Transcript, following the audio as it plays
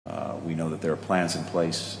We know that there are plans in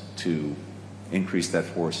place to increase that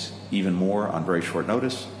force even more on very short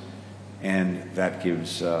notice, and that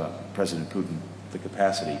gives President Putin the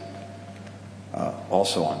capacity,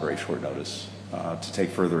 also on very short notice, to take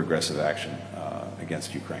further aggressive action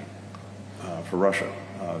against Ukraine. For Russia,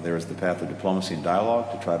 there is the path of diplomacy and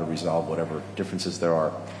dialogue to try to resolve whatever differences there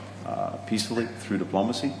are peacefully through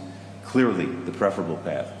diplomacy. Clearly the preferable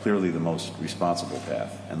path, clearly the most responsible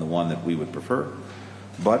path, and the one that we would prefer.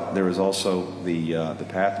 But there is also the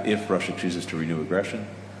path, if Russia chooses to renew aggression,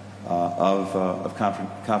 of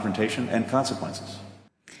confrontation and consequences.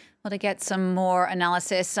 Well, to get some more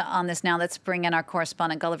analysis on this now, let's bring in our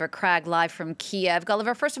correspondent Gulliver Cragg live from Kyiv.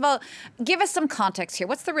 Gulliver, first of all, give us some context here.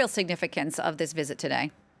 What's the real significance of this visit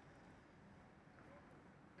today?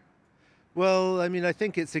 Well, I mean, I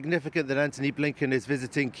think it's significant that Antony Blinken is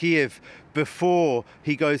visiting Kyiv before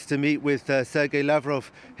he goes to meet with Sergei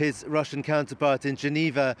Lavrov, his Russian counterpart in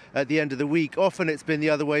Geneva at the end of the week. Often it's been the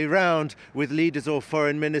other way around, with leaders or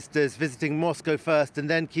foreign ministers visiting Moscow first and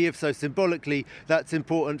then Kyiv. So symbolically, that's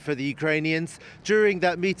important for the Ukrainians. During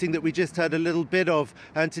that meeting that we just heard a little bit of,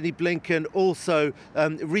 Antony Blinken also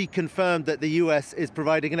reconfirmed that the US is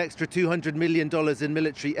providing an extra $200 million in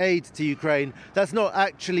military aid to Ukraine. That's not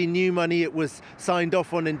actually new money. It was signed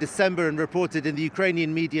off on in December and reported in the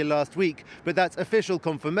Ukrainian media last week, but that's official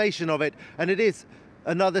confirmation of it, and it is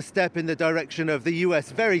another step in the direction of the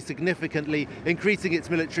US very significantly increasing its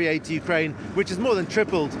military aid to Ukraine, which has more than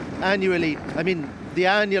tripled annually. I mean, the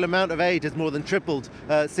annual amount of aid has more than tripled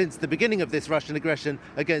since the beginning of this Russian aggression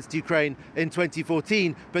against Ukraine in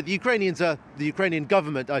 2014. But the Ukrainian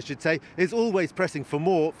government, I should say, is always pressing for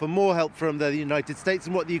more help from the United States.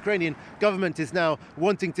 And what the Ukrainian government is now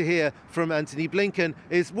wanting to hear from Antony Blinken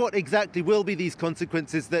is what exactly will be these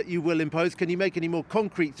consequences that you will impose. Can you make any more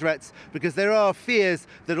concrete threats? Because there are fears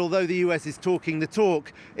that although the US is talking the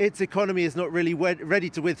talk, its economy is not really ready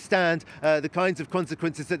to withstand the kinds of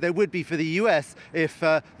consequences that there would be for the US if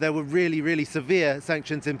there were really, really severe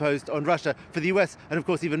sanctions imposed on Russia. For the US, and of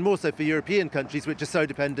course even more so for European countries, which are so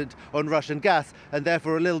dependent on Russian gas and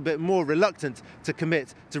therefore a little bit more reluctant to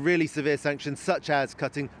commit to really severe sanctions, such as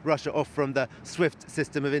cutting Russia off from the SWIFT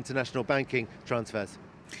system of international banking transfers.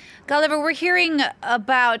 Gulliver, we're hearing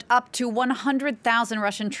about up to 100,000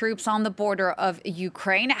 Russian troops on the border of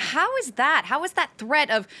Ukraine. How is that? How is that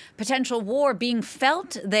threat of potential war being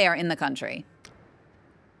felt there in the country?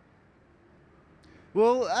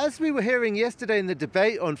 Well, as we were hearing yesterday in the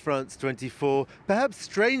debate on France 24, perhaps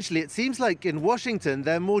strangely, it seems like in Washington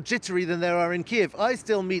they're more jittery than there are in Kyiv. I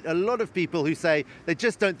still meet a lot of people who say they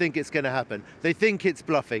just don't think it's going to happen. They think it's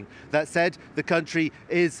bluffing. That said, the country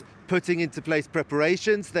is putting into place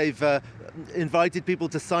preparations. They've invited people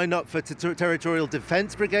to sign up for territorial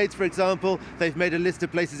defense brigades, for example. They've made a list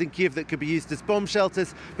of places in Kyiv that could be used as bomb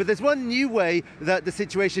shelters. But there's one new way that the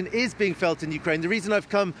situation is being felt in Ukraine. The reason I've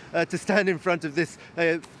come to stand in front of this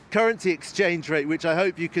currency exchange rate, which I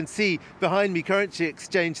hope you can see behind me, currency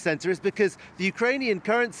exchange center, is because the Ukrainian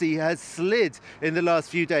currency has slid in the last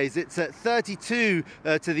few days. It's at 32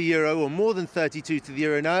 to the euro, or more than 32 to the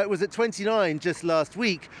euro now. It was at 29 just last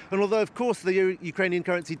week. And although, of course, the Ukrainian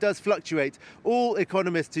currency does fluctuate, all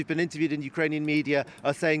economists who've been interviewed in Ukrainian media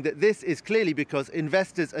are saying that this is clearly because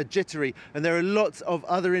investors are jittery. And there are lots of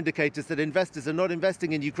other indicators that investors are not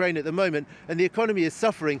investing in Ukraine at the moment, and the economy is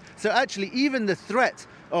suffering. So actually, even the threat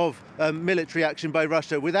of military action by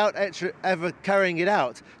Russia without ever carrying it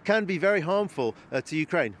out can be very harmful to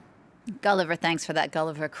Ukraine. Gulliver, thanks for that.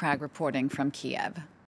 Gulliver Cragg reporting from Kyiv.